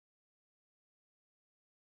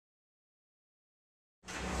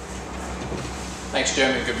Thanks,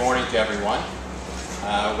 Jim, and good morning to everyone.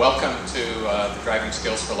 Welcome to the Driving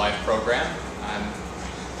Skills for Life program.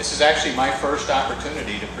 This is actually my first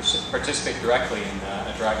opportunity to participate directly in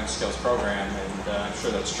a driving skills program, and I'm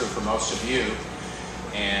sure that's true for most of you.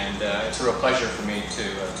 And it's a real pleasure for me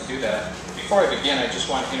to do that. Before I begin, I just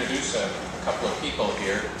want to introduce a couple of people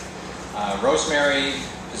here. Rosemary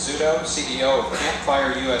Pizzuto, CEO of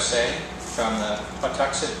Campfire USA from the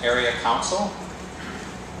Patuxent Area Council.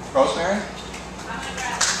 Rosemary?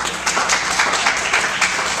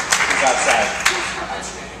 She's outside.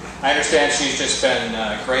 I understand she's just been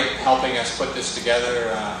great helping us put this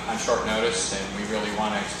together on short notice, and we really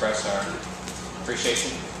want to express our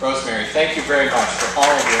appreciation. Rosemary, thank you very much for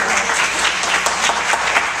all of your help.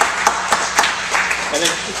 And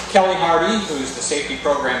then Kelly Hardy, who's the Safety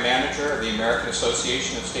Program Manager of the American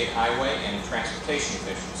Association of State Highway and Transportation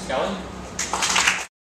Officials. Kelly?